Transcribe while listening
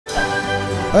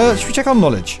Should we check our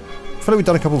knowledge? I feel like we've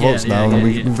done a couple of vaults now, and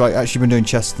we've like actually been doing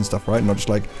chests and stuff, right? Not just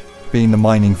like being the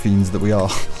mining fiends that we are.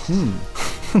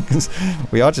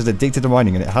 We are just addicted to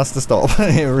mining, and it has to stop.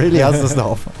 It really has to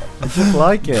stop. I just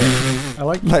like it. I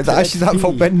like actually that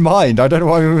vault Ben mined. I don't know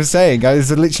what we were saying.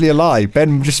 It's literally a lie.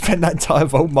 Ben just spent that entire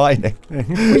vault mining.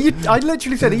 I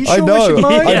literally said, "Are you sure I know. we should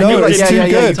mine?" I know. It's too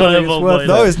good.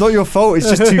 No, it's not your fault. It's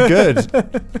just too good.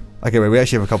 Okay, wait. We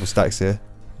actually have a couple stacks here.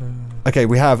 Okay,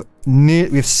 we have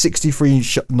 63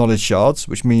 knowledge shards,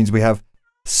 which means we have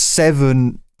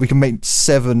 7. We can make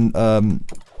 7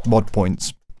 mod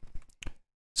points.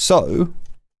 So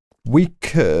we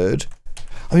could.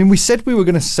 I mean, we said we were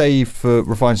going to save for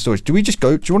refined storage. Do we just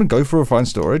go? Do you want to go for refined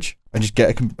storage and just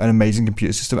get an amazing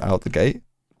computer system out the gate?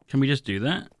 Can we just do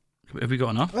that? Have we got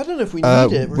enough? I don't know if we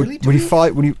need it. Really? We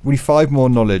need 5 more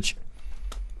knowledge.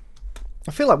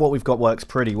 I feel like what we've got works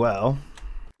pretty well.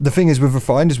 The thing is with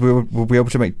refined is we'll be able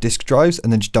to make disk drives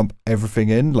and then just dump everything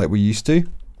in like we used to.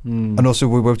 And also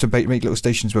we'll be able to make little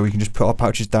stations where we can just put our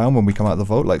pouches down when we come out of the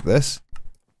vault like this.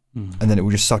 And then it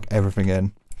will just suck everything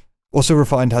in. Also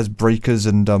refined has breakers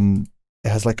and it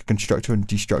has like a constructor and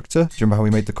destructor. Do you remember how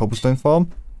we made the cobblestone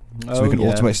farm? So we can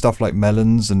automate stuff like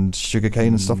melons and sugarcane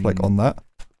and stuff like on that.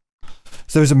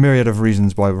 So there's a myriad of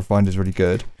reasons why refined is really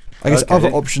good. I guess other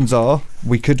options are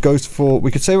we could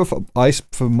save up for ice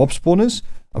for mob spawners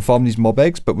and farm these mob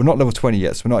eggs, but we're not level 20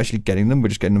 yet, so we're not actually getting them. We're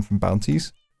just getting them from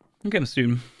bounties. We'll get them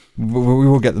soon. We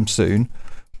will get them soon.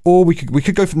 Or we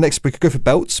could go for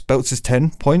belts. Belts is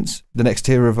 10 points. The next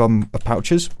tier of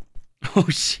pouches. Oh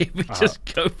shit! We just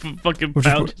go for fucking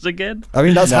pouches again. I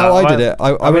mean, that's how I did it.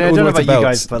 I mean, went I all don't the know way about to you belts.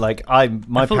 guys, but like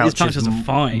my pouches are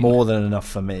fine. More than enough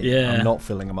for me. Yeah, I'm not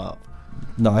filling them up.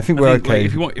 No, I think we're okay.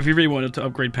 Like, if you really wanted to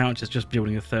upgrade pouches, just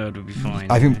building a 3rd would be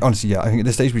fine. I think honestly, yeah. I think at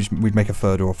this stage we'd make a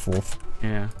 3rd or a 4th.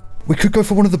 Yeah. We could go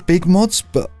for one of the big mods,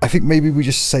 but I think maybe we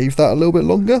just save that a little bit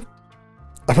longer.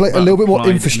 I feel like a little bit more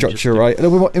infrastructure, right? A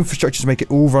little bit more infrastructure to make it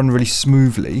all run really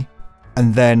smoothly,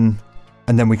 and then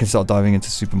we can start diving into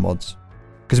super mods.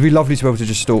 Because it'd be lovely to be able to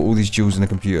just store all these jewels in the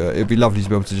computer. It'd be lovely to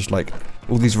be able to just like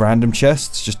all these random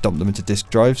chests, just dump them into disk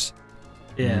drives.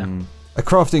 Yeah. A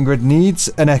crafting grid needs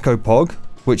an echo pog,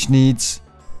 which needs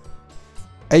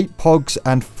 8 pogs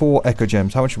and 4 echo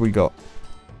gems. How much have we got?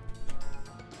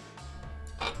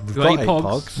 We've got 8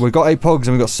 pogs. We've got 8 pogs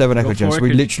and we've got 7 echo gems. So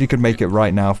we literally could make it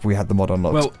right now if we had the mod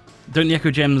unlocked. Well, don't the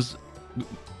echo gems?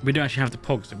 We don't actually have the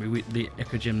pogs. The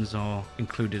echo gems are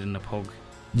included in the pog.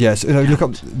 Yes. Look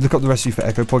up the recipe for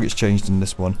echo pog. It's changed in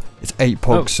this one. It's 8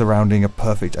 pogs surrounding a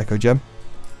perfect echo gem.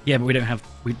 Yeah, but we don't have.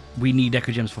 We need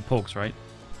echo gems for pogs, right?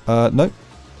 No.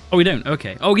 Oh, we don't.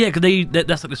 Okay. Oh, yeah, because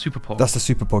that's like the super pog. That's the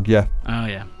super pog. Yeah. Oh,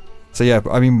 yeah. So yeah,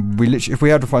 I mean, if we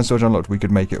had refined storage unlocked, we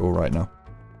could make it all right now.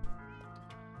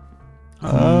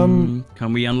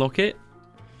 Can we unlock it?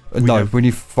 No, we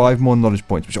need 5 more knowledge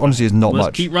points, which honestly is not much.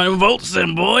 Let's keep running vaults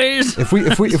then, boys.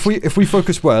 If we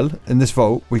focus well in this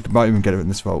vault, we might even get it in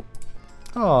this vault.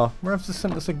 Oh, Ravs has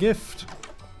sent us a gift.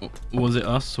 Was it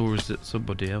us or is it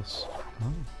somebody else?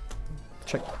 Oh.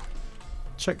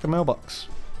 Check the mailbox.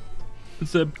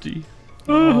 It's empty.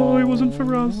 Oh, it wasn't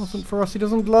for us. It wasn't for us. He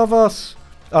doesn't love us.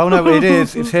 Oh no, it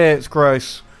is. It's here. It's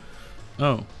gross.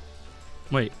 Oh,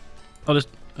 wait. Oh,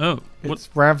 it's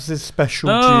Ravs' special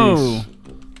juice.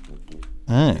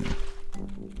 Oh.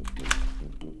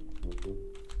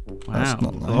 Wow. That's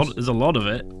not nice. There's a lot of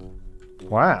it.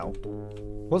 Wow.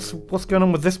 What's going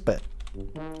on with this bit?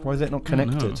 Why is it not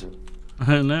connected? I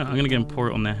don't know. I'm gonna go and pour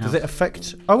it on their house. Does it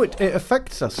affect? Oh, it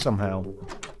affects us somehow.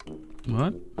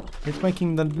 What? It's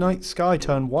making the night sky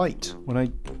turn white when I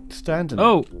stand in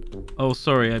it. Oh,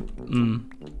 sorry. Look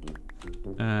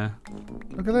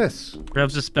at this.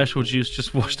 Ravs' special juice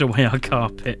just washed away our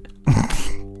carpet.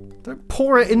 Don't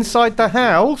pour it inside the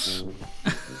house.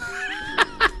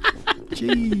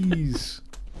 Jeez.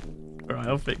 Alright,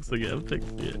 I'll fix it.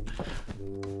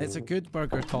 It's a good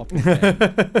burger topping.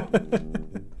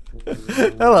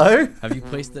 Hello. Have you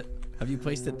placed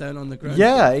it down on the ground?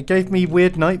 Yeah, it gave me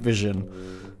weird night vision.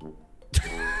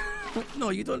 No,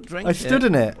 you don't drink I stood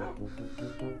in it.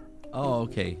 Oh,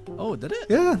 okay. Oh, did it?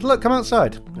 Yeah, look, come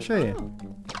outside. I'll show you.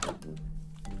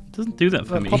 It doesn't do that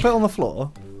for me. Pop it on the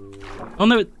floor. Oh,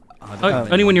 no.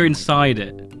 Only when you're inside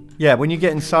it. Yeah, when you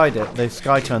get inside it, the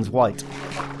sky turns white.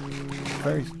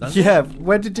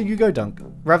 Where did you go, Dunk?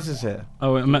 Ravs is here.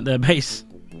 Oh, I'm at their base.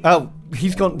 Oh,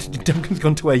 Duncan's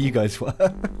gone to where you guys were.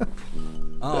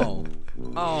 Oh.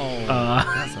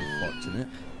 That's unfortunate.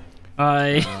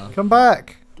 Come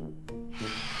back.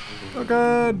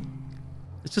 Duncan.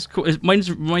 It's just cool.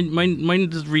 Mine's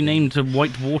renamed to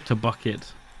White Water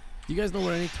Bucket. Do you guys know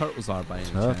where any turtles are by any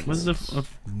Turtles? chance? Where's the?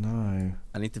 No.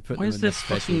 I need to put Why them is in this this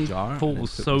special fucking jar. and pool then put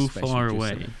so the special far juice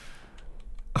away? in.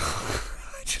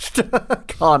 I just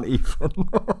can't even.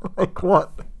 Like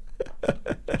what?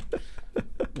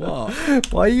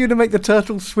 What? Why are you gonna make the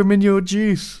turtle swim in your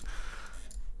juice?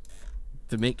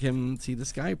 To make him see the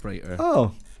sky brighter.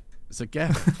 Oh, It's a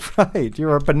gift. right.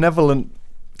 You're a benevolent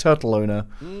turtle owner.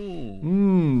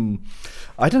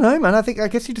 I don't know, man. I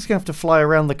guess you're just gonna have to fly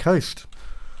around the coast.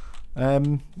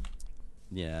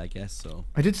 Yeah, I guess so.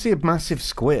 I did see a massive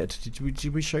squid.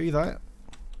 Did we show you that?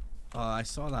 Oh, I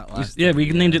saw that last Yeah, time, we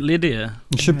named it Lydia.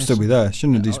 It should still be there.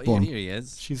 Shouldn't it Oh, despawn? here he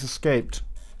is. She's escaped.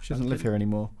 She doesn't live Duncan. here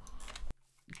anymore.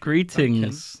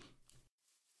 Greetings.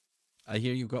 I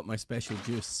hear you've got my special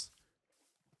juice.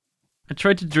 I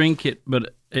tried to drink it,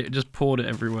 but it just poured it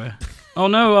everywhere. Oh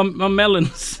no, my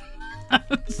melons.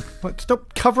 What?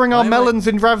 Stop covering our Why am melons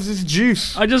in Ravs'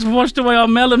 juice. I just washed away our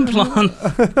melon plant.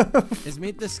 It's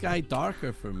made the sky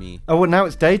darker for me. Oh, well, now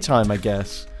it's daytime, I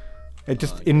guess. It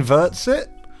just inverts it?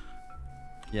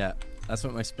 Yeah, that's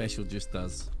what my special juice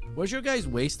does. Where's your guys'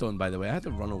 waste on, by the way? I had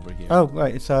to run over here. Oh,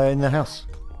 right. It's in the house.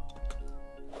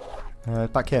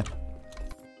 Back here.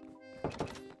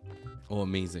 Oh,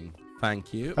 amazing.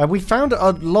 Thank you. We found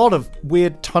a lot of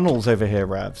weird tunnels over here,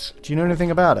 Ravs. Do you know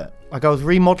anything about it? Like, I was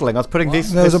remodeling. I was putting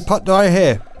this... There's a putt right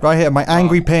here. Right here. My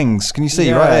angry pings. Can you see?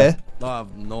 Yeah. Right here.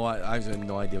 No, I actually have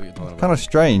no idea what you're talking about. Kind of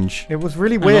strange. It was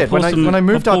really And weird. I'll pour When I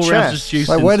moved I'll our pour Rav's chest... juice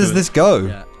Like, where into does it. this go?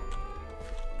 Yeah.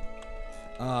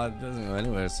 It doesn't go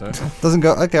anywhere, sir. Doesn't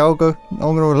go. Okay, I'll go. I'm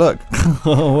gonna look.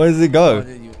 Where does it go?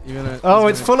 Oh,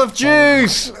 it's full of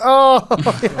juice! Oh,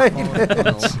 I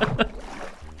hate it.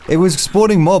 It was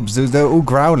spawning mobs. They were all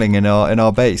growling in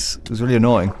our base. It was really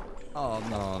annoying. Oh,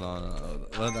 no.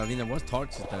 Well, I mean, there was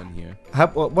torches down here. How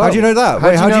do you know that?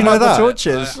 Wait, how do you know about the that?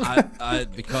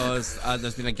 torches? Because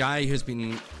there's been a guy who's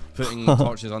been putting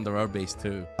torches under our base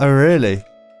too. Oh, really?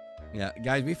 Yeah,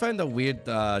 guys, we found a weird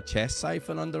chest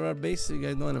siphon under our base. You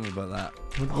guys know anything about that?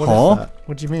 What Huh? is that?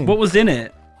 What do you mean? What was in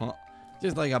it? Huh?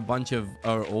 Just like a bunch of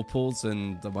our opals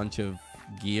and a bunch of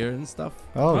gear and stuff.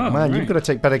 Oh, Oh, man, right. you've got to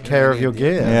take better care of your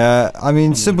gear. Yeah. I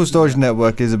mean, simple storage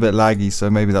network is a bit laggy, so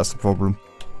maybe that's the problem.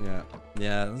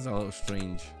 Yeah, that's a little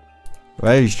strange.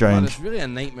 Very Man, strange. it's really a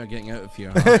nightmare getting out of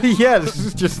here. Yeah, this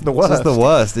is just the worst. This is the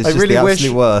worst. It's I just really the wish-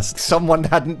 absolute worst. Someone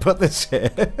hadn't put this here.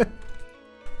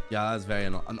 Yeah, that's very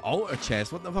annoying. An altar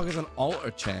chest? What the fuck is an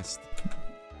altar chest?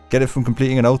 Get it from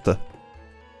completing an altar.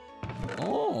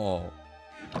 Oh.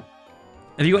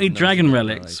 Have you got any No, dragon it's not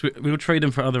relics? We'll trade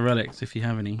them for other relics if you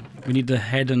have any. We need the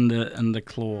head and the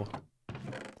claw.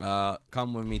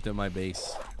 Come with me to my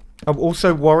base. Oh,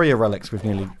 also, warrior relics we've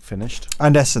nearly finished.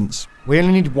 And essence. We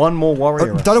only need one more warrior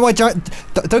relic. Don't know why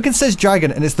Duncan says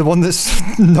dragon, and it's the one that's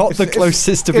not the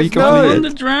closest to be it's- no, And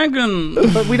completed. the dragon.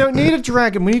 But we don't need a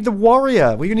dragon. We need the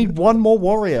warrior. We need one more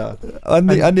warrior. And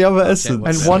the other essence. And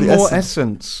What's one the more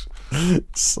essence.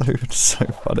 So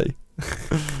funny.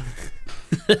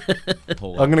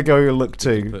 Hold I'm on. going to go look Put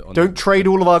too. on Don't the- trade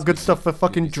all of our good stuff for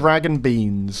fucking dragon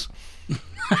beans.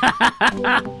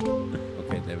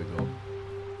 Okay, there we go.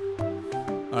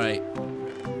 Alright.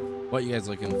 What are you guys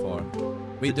looking for?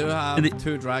 We do have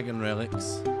 2 dragon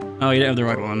relics. Oh, you don't have the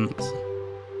right ones.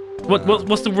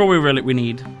 What's the warrior relic we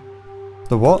need?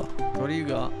 The what? What do you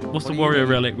got? What's What the do you warrior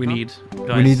need? relic we need?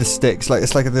 Guys? We need the sticks.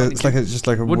 Just like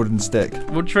a Wood- wooden stick.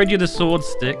 We'll trade you the sword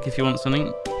stick if you want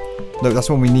something. No, that's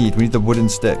what we need. We need the wooden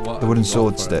stick. What The wooden have you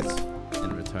sword got for stick. us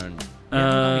in return.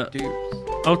 Dupes.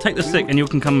 I'll take the stick and you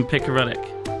can come and pick a relic.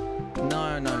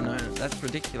 No, that's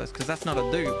ridiculous because that's not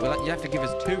a dupe. Well, you have to give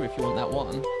us 2 if you want that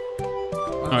one.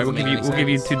 All right, we'll give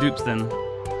you 2 dupes then.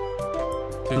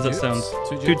 Two Does that dupes? sound-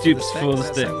 Two two dupes for the Does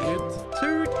that stick. sound good?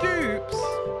 2 dupes.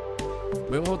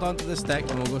 We'll hold on to the stick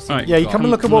and we'll go see. Alright. what Yeah, we've you come got.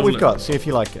 and look at Come what and we've look. got. See if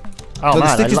you like it. Oh, No,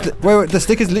 man. the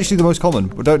stick is literally the most common.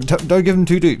 But don't give them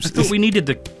 2 dupes. I thought we needed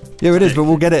the. Yeah, it is, but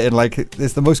we'll get it in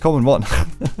it's the most common one.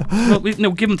 Well,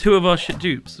 we'll give them 2 of our shit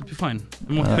dupes. It'll be fine.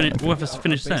 And we'll have a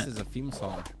finished This set. is a theme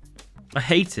song. I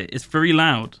hate it. It's very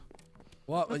loud.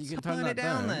 What? Well, you can turn that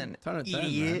down then. Turn it down,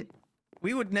 Idiot. man.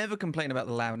 We would never complain about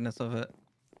the loudness of it.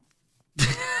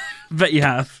 Bet you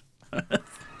have.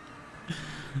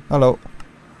 Hello.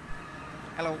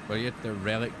 Hello. Where you at the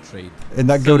relic trade? In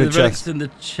that So gilded the relics chest. in the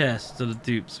chest are the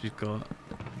dupes we've got.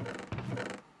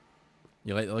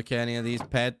 You like to look at any of these,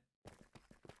 pet?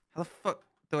 How the fuck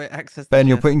do I access Ben, the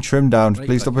you're chest? putting trim down. Right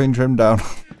Please stop click. putting trim down.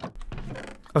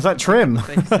 Was that trim?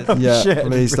 Faces. Yeah, Shit, I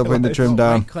please didn't stop putting the realise. trim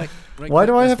down. Right click, Why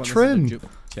do I this have one, this is trim? the dupe.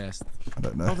 chest? I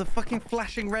don't Oh, know. the fucking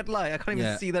flashing red light. I can't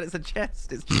even Yeah. see that it's a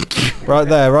chest. It's Right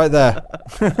there, right there.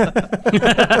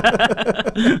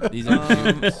 These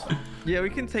are yeah, we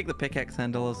can take the pickaxe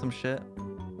handle or some shit.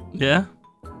 Yeah.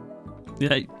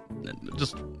 Yeah.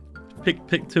 Just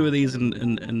pick 2 of these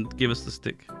and give us the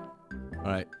stick.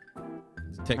 Alright.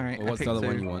 Tick. Alright, I What's the picked other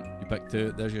one 2. you want? You pick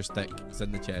 2. There's your stick. It's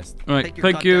in the chest. All right. Take your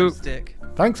Thank goddamn you. stick.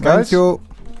 Thanks, guys. Thank you.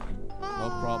 No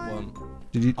problem.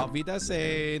 Did you? Auf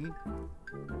Wiedersehen.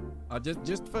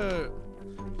 Just for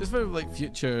like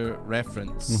future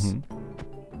reference.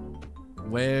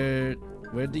 Where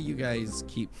do you guys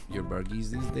keep your burgies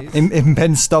these days? In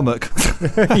Ben's stomach.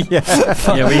 Yeah.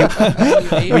 Yeah, we have to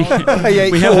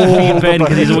feed Ben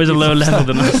because he's always a lower level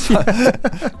than us.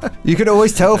 You can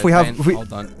always tell if we have.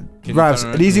 Hold on. Can you Ravs, turn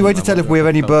an around easy and way to I tell want if we have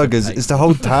any to burgers type is to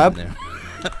hold in tab. there.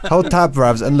 Hold tab,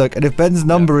 Ravs, and look. And if Ben's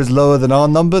number is lower than our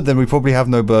number, then we probably have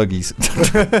no burgies.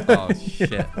 Oh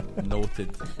shit! Noted.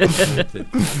 Noted.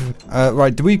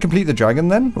 Right, do we complete the dragon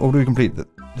then, or do we complete the?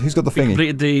 Who's got the We thingy?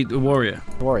 completed the warrior.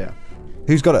 Warrior.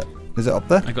 Who's got it? Is it up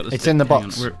there? I got the It's stick. in the Hang on,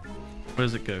 box. Where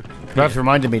does it go? Rav's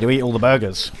reminded me to eat all the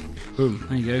burgers. Boom.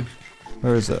 There you go.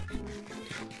 Where is it?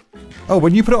 Oh,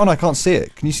 when you put it on, I can't see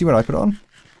it. Can you see when I put it on?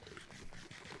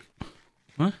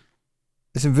 What?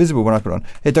 It's invisible when I put it on.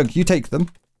 Here, Dunk, you take them.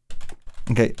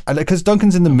 Okay, and because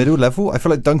Duncan's in the middle level, I feel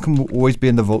like Duncan will always be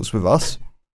in the vaults with us.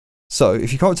 So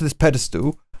if you come up to this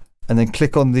pedestal, and then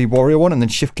click on the warrior one, and then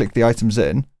shift click the items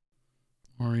in.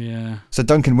 Warrior. So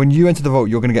Duncan, when you enter the vault,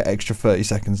 you're going to get extra 30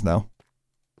 seconds now.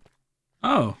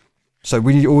 Oh. So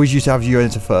we always used to have you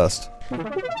enter first.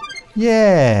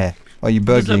 Yeah. Oh, you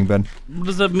burgling, Ben. What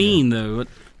does that mean though?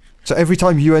 So every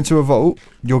time you enter a vault,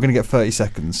 you're going to get 30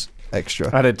 seconds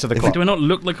extra. Added to the clock. Do I not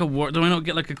look like a war? Do I not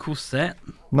get like a cool set?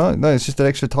 No, it's just an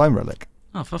extra time relic.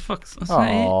 Oh, for fuck's sake!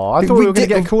 Oh, I thought we were going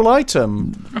to get a cool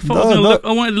item. I thought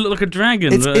I wanted to look like a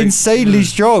dragon. It's but insanely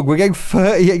strong. We're getting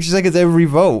 30 extra seconds every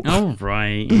vault. Oh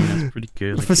right, yeah, that's pretty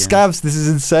good. For scavs, this is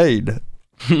insane.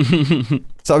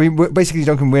 So I mean, basically,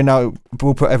 Duncan,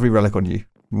 we'll put every relic on you.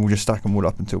 We'll just stack them all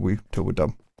up until we're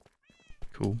done.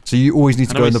 Cool. So you always need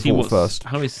to How go do in I the see vault what's- first.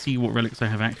 How do I see what relics I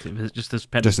have active? Is it just this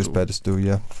pedestal? Just this pedestal,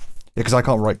 yeah. Yeah, because I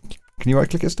can't right. Can you right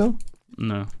click it still?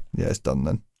 No. Yeah, it's done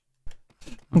then.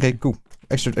 Okay, cool.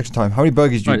 Extra time. How many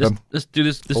burgers do you Right, let's do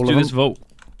this. Let's All do of this them? vote.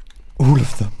 All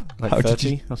of them. Like How did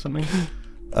 30 or something?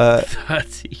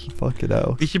 30. Fucking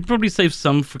hell. We should probably save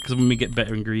some because when we get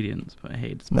better ingredients. But I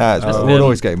hate it. Nah, Oh. we're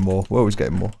always getting more. We're always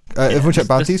getting more. Everyone check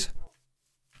bounties.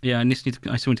 Yeah, I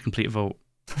still need to complete a vote.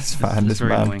 This That's man, this very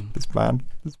man, annoying. this man,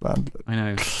 this man. I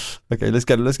know. Okay, let's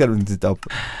get him into dub.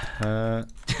 Hang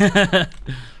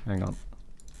on.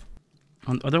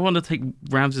 I don't want to take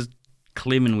Ravs'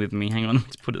 Clayman with me. Hang on,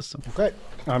 let's put it somewhere. Okay,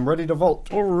 I'm ready to vault.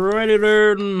 Alrighty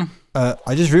then.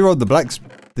 I just rerolled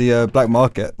the black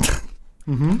market.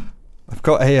 I've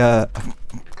got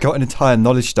an entire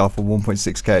knowledge star for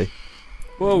 1.6k,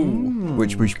 Whoa.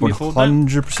 which we Can we afford that?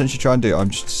 100% should try and do. I'm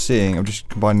just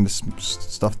combining this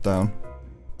stuff down.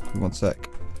 Give me 1 sec.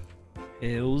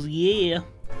 Hells yeah.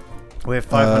 We have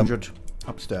 500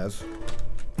 upstairs.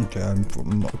 Okay, I'm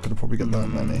not gonna probably get that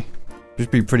many.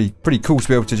 Just be pretty cool to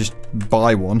be able to just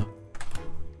buy one.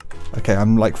 Okay,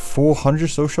 I'm like 400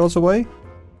 soul shards away.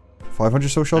 500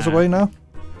 soul shards away now.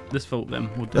 Let's vote them.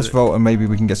 We'll do Let's it. vote and maybe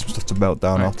we can get some stuff to melt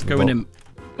down Right, after the going vote. in.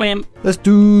 Wham. Let's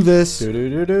do this.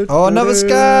 Oh, another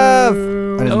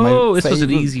scav! And it's my Oh, this was an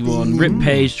favourite easy one. theme. Rip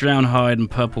page, drown hide, and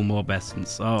purple mob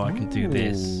essence. Oh, I can do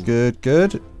this.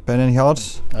 Good. Ben, any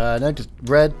hards? No, just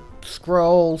red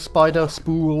scroll, spider,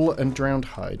 spool, and drowned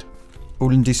hide.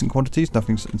 All in decent quantities,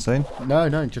 nothing's insane.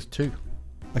 No, just 2.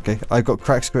 Okay, I've got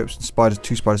crack scripts and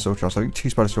 2 spider soul shards. I think 2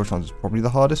 spider soul shards is probably the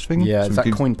hardest thing. Yeah, So is we that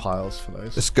could- coin piles for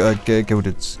those? It's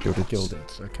gildeds.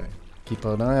 Gildeds, okay. Keep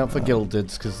an eye out for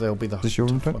gildeds because they'll be the Is this your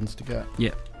tough info? ones to get.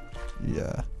 Yeah.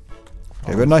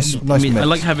 Okay, but nice I mean, mix. I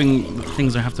like having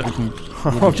things I have to open.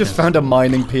 I've just found a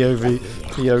mining POI.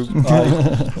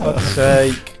 Fuck's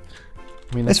sake.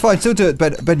 I mean, It's fine, still do it,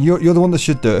 Ben, you're the one that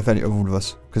should do it, if any of all of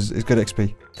us, because it's good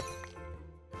XP.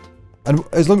 And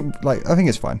as long, like, I think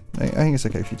it's fine. I think it's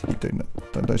okay if you keep doing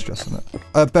it. Don't stress on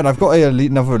it. Ben, I've got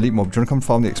another elite mob. Do you want to come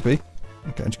farm the XP?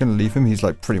 Okay, I'm just going to leave him. He's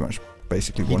like pretty much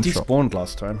basically he one shot. despawned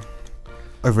last time.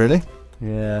 Oh, really?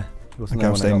 Yeah. Okay,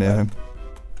 I'm staying near him.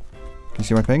 Can you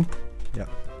see my ping? Yeah.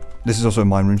 This is also a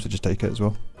mine room, so just take it as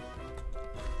well.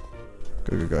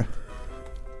 Go.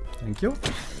 Thank you.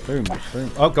 Boom.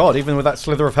 Oh god, even with that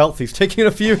slither of health, he's taking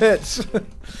a few hits.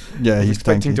 Yeah, I was he's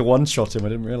expecting tanky. to one-shot him, I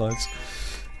didn't realise.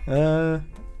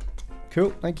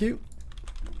 Cool, thank you.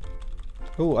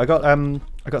 Oh, I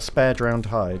got spare drowned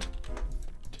hide.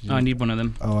 I need one of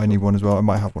them. Oh, I need one as well. I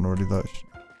might have one already though.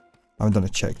 I haven't done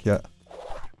a check yet.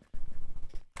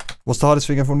 What's the hardest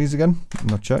thing everyone needs again?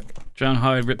 Not check. Drown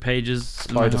hide, rip pages.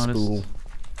 Spider spool.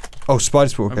 Oh, spider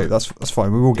spool. Okay, that's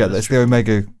fine. We will get this. The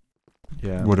Omega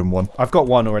wooden one. I've got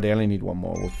one already. I only need one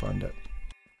more. We'll find it.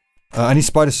 I need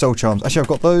spider soul charms. Actually, I've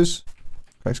got those.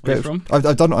 Where from?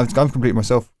 I've done. I've completed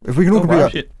myself. If we can all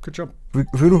complete, Shit. Good job.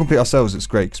 if we can all complete ourselves, it's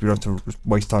great because we don't have to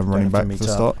waste time running back to the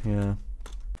start. Yeah.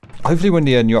 Hopefully, when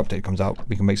the new update comes out,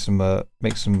 we can make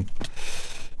some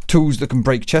tools that can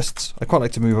break chests. I quite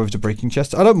like to move over to breaking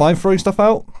chests. I don't mind throwing stuff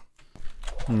out.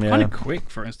 Yeah. Kind of quick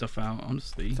throwing stuff out,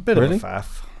 honestly. It's a bit of a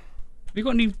faff. Have you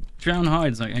got any drown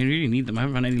hides? Like, I really need them. I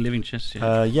haven't found any living chests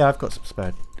yet. Yeah, I've got some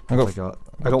spare. I got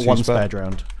two one spare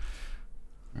drowned.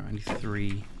 Right, I need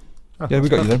 3. Oh, Yeah, we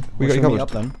got you then. We got you covered.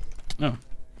 Up then. Oh.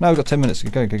 No, we've got 10 minutes.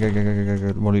 Go.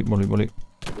 Molly.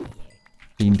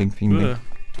 Fiending.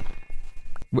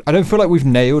 I don't feel like we've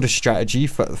nailed a strategy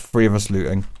for the 3 of us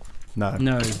looting. No.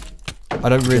 I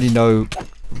don't really know.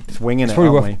 It's winging it,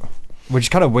 aren't we? We're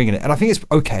just kind of winging it. And I think it's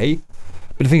okay.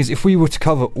 But the thing is, if we were to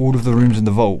cover all of the rooms in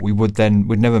the vault, we'd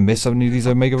never miss any of these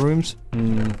Omega rooms.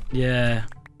 Yeah.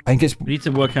 I think we need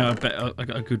to work out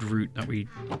a good route that we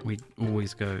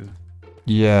always go.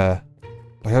 Yeah.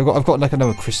 Like I've got like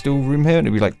another crystal room here, and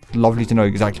it'd be like lovely to know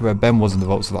exactly where Ben was in the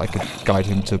vault so that I could guide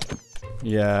him to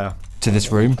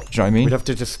this room. Do you know what I mean? We'd have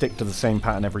to just stick to the same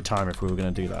pattern every time if we were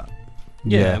going to do that.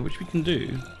 Yeah, which we can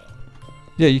do.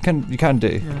 Yeah, you can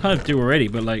do. Yeah. Kind of do already,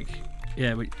 but like,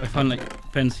 yeah, I find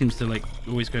like Ben seems to like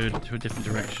always go to a different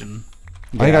direction.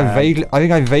 Yeah. I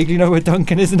think I vaguely know where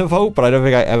Duncan is in the vault, but I don't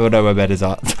think I ever know where Ben is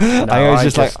at. No, I was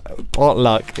just like, what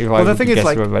luck if I the thing guess is,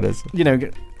 like, where Ben is. You know,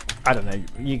 I don't know.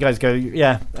 You guys go,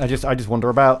 yeah. I just wander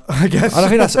about, I guess. I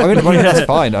think that's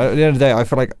fine. At the end of the day, I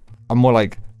feel like I'm more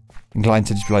like inclined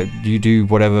to just be like, you do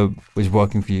whatever is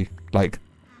working for you. Like,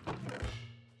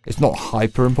 it's not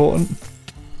hyper important.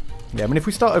 Yeah, I mean, if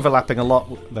we start overlapping a lot,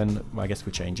 then I guess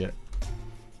we change it.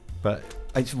 But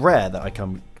it's rare that I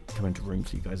come into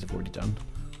rooms you guys have already done.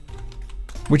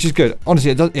 Which is good.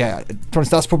 Honestly, it does. Yeah,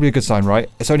 that's probably a good sign, right?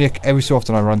 It's only every so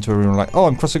often I run to a room and like, oh,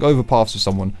 I'm crossing over paths with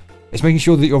someone. It's making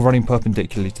sure that you're running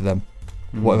perpendicularly to them,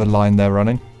 whatever line they're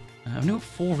running. I've only got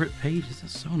 4 ripped pages.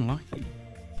 That's so unlucky.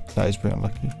 That is pretty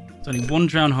unlucky. It's only 1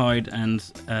 drown hide and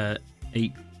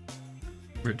 8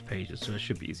 ripped pages, so it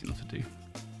should be easy enough to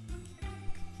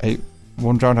do.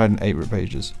 1 drowned hide and 8 ripped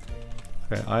pages.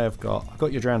 Okay, I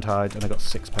got your drowned hide and I got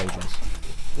 6 pages.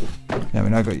 Yeah, I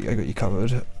mean, I got you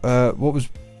covered. What was?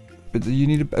 But you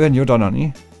need. Ben, you're done, aren't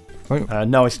you?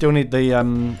 No, I still need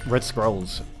the red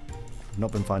scrolls. I've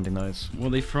not been finding those. Where are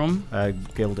they from?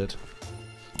 Gilded.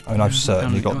 I mean, I've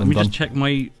certainly got them done. Let me done. just check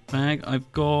my bag.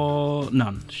 I've got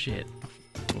none. Shit.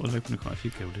 I thought I was opening quite a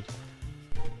few gilded.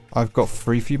 I've got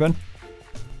 3 for you, Ben.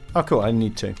 Oh, cool. I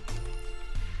need 2.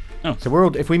 Oh. So we're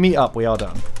all. If we meet up, we are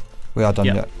done. We are done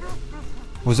yet.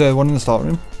 Was there one in the start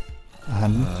room?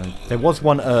 There was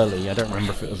one early. I don't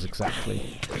remember if it was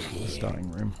exactly the starting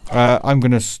room. I'm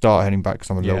gonna start heading back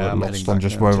because I'm a little bit lost on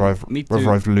just whether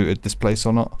I've looted this place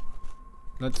or not.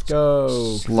 Let's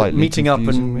go. Slightly meeting up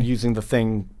and me. using the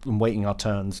thing and waiting our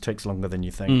turns takes longer than you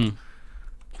think.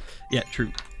 Yeah,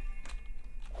 true.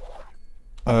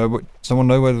 Someone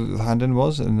know where the hand-in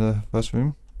was in the first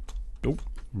room? Nope.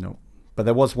 No. But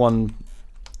there was one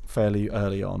fairly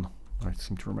early on. I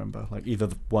seem to remember, like either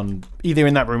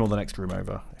in that room or the next room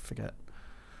over. I forget.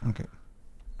 Okay.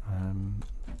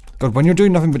 God, when you're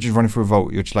doing nothing but just running through a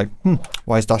vault, you're just like,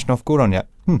 why is dashing off cooldown yet?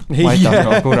 Why is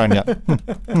dashing off cooldown yet?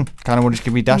 Kind of want to just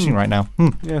give me dashing right now.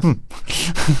 Yes.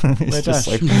 It's just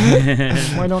dash?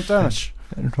 like, why not dash?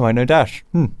 Why no dash?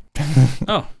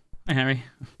 Oh, hi Harry.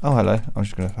 Oh, hello. I'm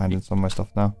just gonna hand in some of my stuff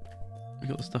now. I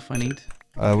got the stuff I need.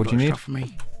 What do you need? Stuff for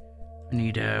me. I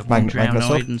need 1 drowned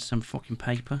hide and some fucking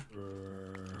paper.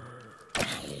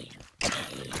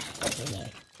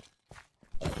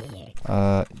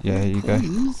 Yeah, here you go.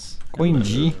 Queen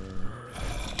G.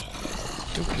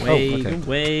 Go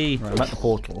away. Right, I'm at the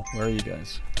portal. Where are you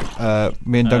guys?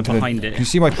 Me and Duncan. Behind it. Can you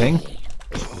see my ping?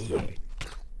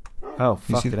 Oh,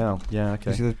 fuck it out. Yeah, okay.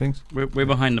 Can you see those pings? We're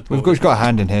behind the portal. We've got a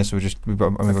hand in here, so we've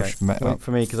got met up.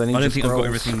 For me, because I need I don't to think I've got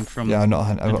everything from... Yeah, I'm not a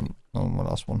hand. I've got my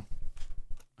last one.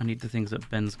 I need the things that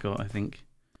Ben's got, I think.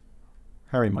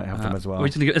 Harry might have them as well.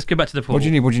 Let's go back to the portal. What do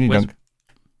you need, Dunk?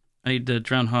 I need the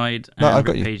drown hide and I've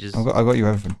got rip you. pages. I've got you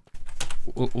everything.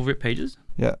 All rip pages?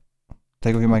 Yeah.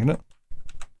 Take off your magnet.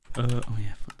 Oh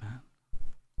yeah, fuck that.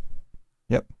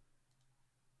 Yep.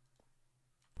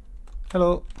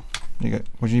 Hello. There you go.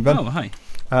 What do you need, Ben? Oh,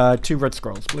 hi. 2 red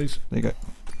scrolls, please. There you go.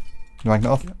 Your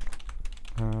magnet off.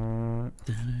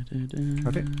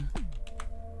 Okay.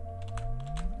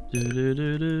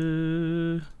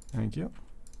 Thank you.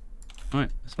 Alright,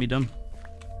 that's me done.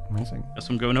 Amazing. Guess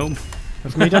I'm going home.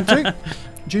 That's me done too.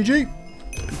 GG.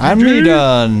 And me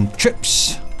done.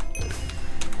 Trips.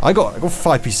 I got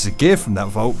 5 pieces of gear from that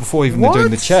vault before even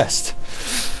doing the chest.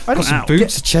 I got some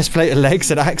boots, a chest plate, a legs,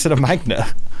 an axe, and a magnet.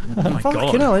 Oh my god.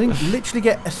 Fucking hell, I didn't literally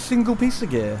get a single piece of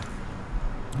gear.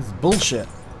 This is bullshit.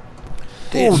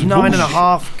 Oh,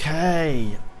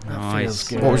 9.5k. That feels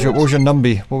good. What was your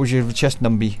numby? What was your chest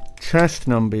numby? Chest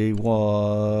numby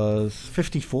was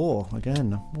 54.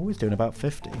 Again, I'm always doing about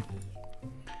 50.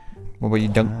 What about you,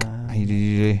 Dunk? How did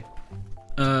you do?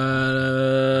 I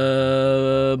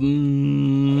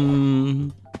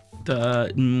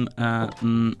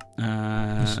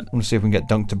want to see if we can get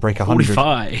Dunk to break 100.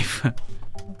 45.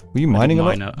 Were you mining a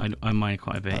lot? I mine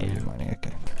quite a bit. Oh, you're mining,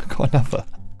 okay. Got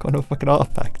another fucking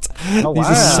artifact. Oh,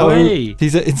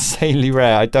 These are insanely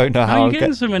rare. I don't know how are you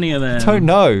getting so many of them? I don't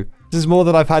know. This is more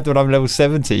than I've had when I'm level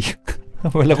 70.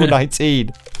 We're level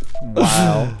 19.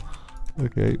 Wow.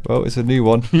 Okay, well, it's a new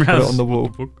one. Put it on the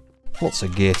wall. Lots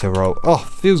of gear to roll. Oh,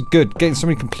 feels good. Getting so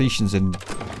many completions in.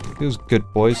 Feels good,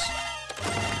 boys.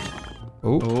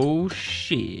 Oh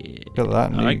shit. Got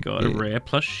that. I got a rare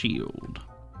plus shield.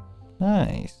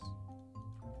 Nice.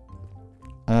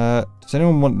 Does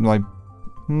anyone want my...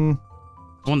 I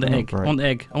want the egg. I want the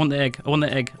egg. I want the egg. I want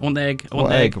the egg. I want the egg. I want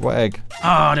the egg. What egg? Oh,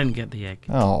 I didn't get the egg.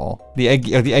 Oh, the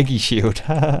egg. Oh, the eggy shield.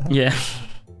 Yeah.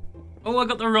 Oh, I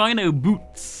got the rhino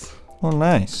boots. Oh,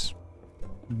 nice.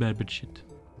 Bad bit shit.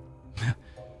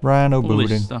 Rhino All booting.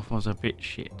 this stuff was a bit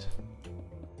shit.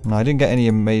 No, I didn't get any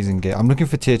amazing gear. I'm looking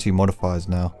for tier 2 modifiers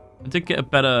now. I did get a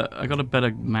better. I got a better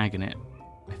magnet,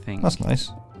 I think. That's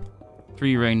nice.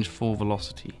 3 range, 4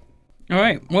 velocity. All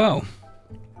right. Well,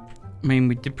 I mean,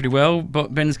 we did pretty well,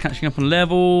 but Ben's catching up on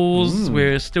levels.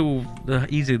 We're still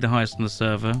easily the highest on the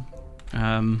server.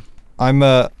 I'm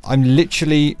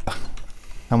literally.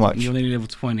 How much? You're nearly level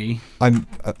 20. I'm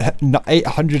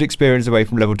 800 experience away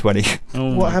from level 20.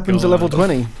 Oh what happens at level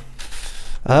 20?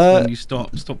 When you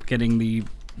stop getting the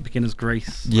beginner's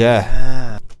grace.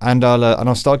 Yeah. And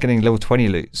I'll start getting level 20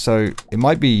 loot. So it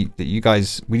might be that you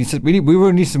guys we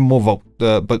will need some more vault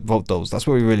dolls. That's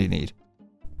what we really need.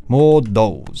 More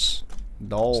dolls.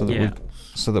 Dolls.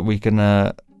 So that we can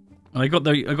I got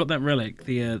that relic,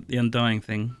 the undying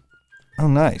thing. Oh,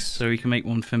 nice. So we can make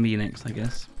one for me next, I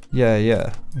guess.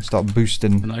 Yeah. We'll start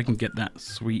boosting. And I can get that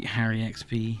sweet Harry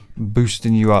XP.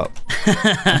 Boosting you up.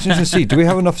 I just want to see, do we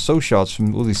have enough soul shards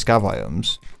from all these scav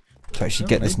items to actually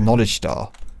get this knowledge star?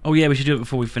 Oh yeah, we should do it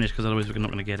before we finish, because otherwise we're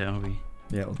not going to get it, are we?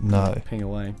 Yeah. No. Ping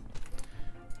away.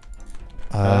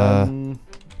 Oh my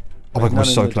god, we're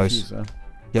so close. Diffuser.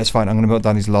 Yeah, it's fine. I'm going to melt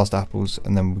down these last apples,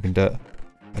 and then we can do it.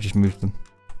 I just moved them.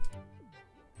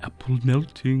 Apple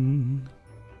melting.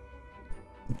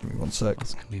 Give me 1 sec.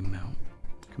 What's going to be melt?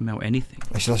 Can melt anything.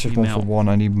 Actually, that's just 1 for 1.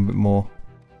 I need a bit more.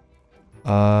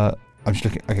 I'm just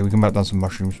looking. Okay, we can melt down some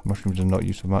mushrooms. Mushrooms are not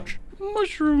used for much.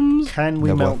 Mushrooms. Can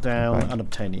we melt down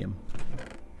unobtainium?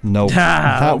 No.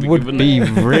 That would be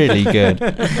really good.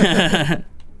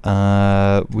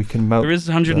 We can melt. There is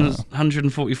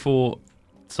 144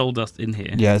 soul dust in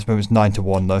here. Yeah, it's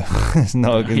 9-to-1 though. It's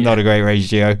not a great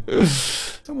ratio.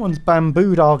 Someone's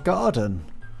bambooed our garden.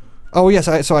 Oh yes,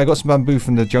 so I got some bamboo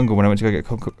from the jungle when I went to go get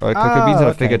cocoa beans, and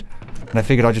I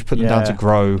figured I'd just put them down to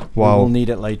grow while we'll need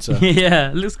it later.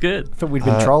 Yeah, it looks good. I thought we'd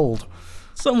been trolled.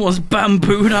 Someone's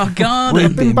bambooed our garden.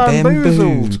 We've been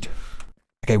bamboozled.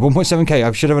 Okay, 1.7k.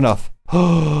 I should have enough.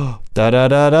 Da da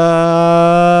da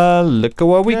da! Look at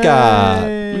what we got.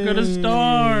 We got a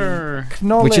star.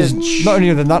 Knowledge. Which is not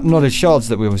only the knowledge shards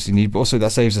that we obviously need, but also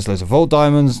that saves us loads of vault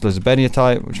diamonds, loads of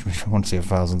beniatite, which we want to see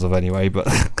thousands of anyway. But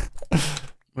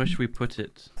where should we put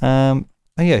it? Oh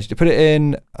yeah, should put it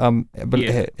in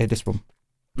here, this one.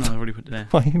 No, I've already put it there.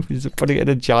 Why are we just putting it in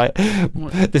a giant?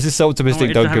 What? This is so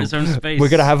optimistic, Duncan. We're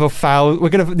gonna have 1,000. We're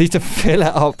gonna need to fill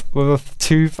it up with a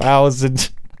 2,000.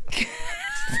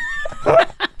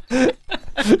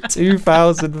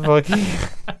 2,000 fucking.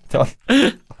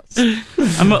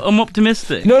 I'm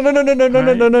optimistic. No.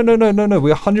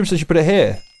 We're 100% should put it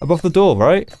here, above the door,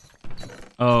 right?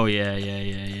 Oh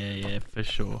yeah, for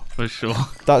sure.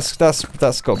 That's got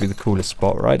to be the coolest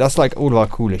spot, right? That's like all of our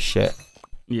coolest shit.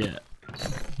 Yeah.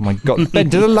 Oh my god, Ben,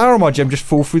 did a Laramar gem just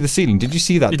fall through the ceiling? Did you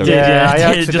see that? It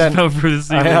just fell through the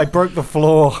ceiling. I broke the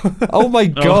floor. Oh my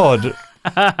god.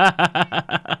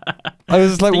 I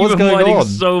was like, what's going on?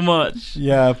 So much.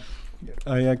 Yeah.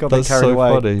 I got That's carried away.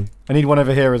 Funny. I need one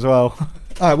over here as well.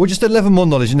 Alright, we'll just 11 more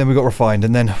knowledge and then we got refined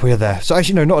and then we're there. So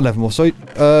actually no, not 11 more, so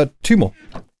 2 more.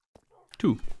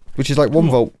 2. Which is like 1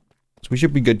 volt. So we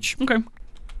should be good. Okay.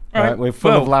 Alright, we're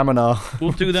full of laminar.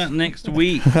 We'll do that next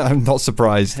week. I'm not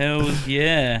surprised. Hell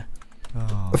yeah.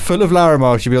 Full of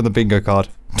Larimar should be on the bingo card.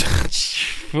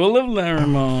 Full of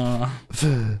Larimar.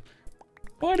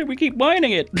 Why do we keep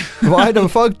mining it? Why the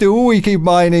fuck do we keep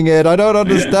mining it? I don't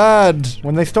understand.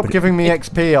 When they stop giving me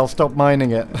XP, I'll stop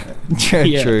mining it.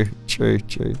 True.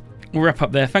 We'll wrap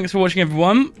up there. Thanks for watching,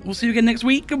 everyone. We'll see you again next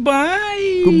week.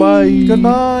 Goodbye. Goodbye.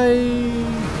 Goodbye.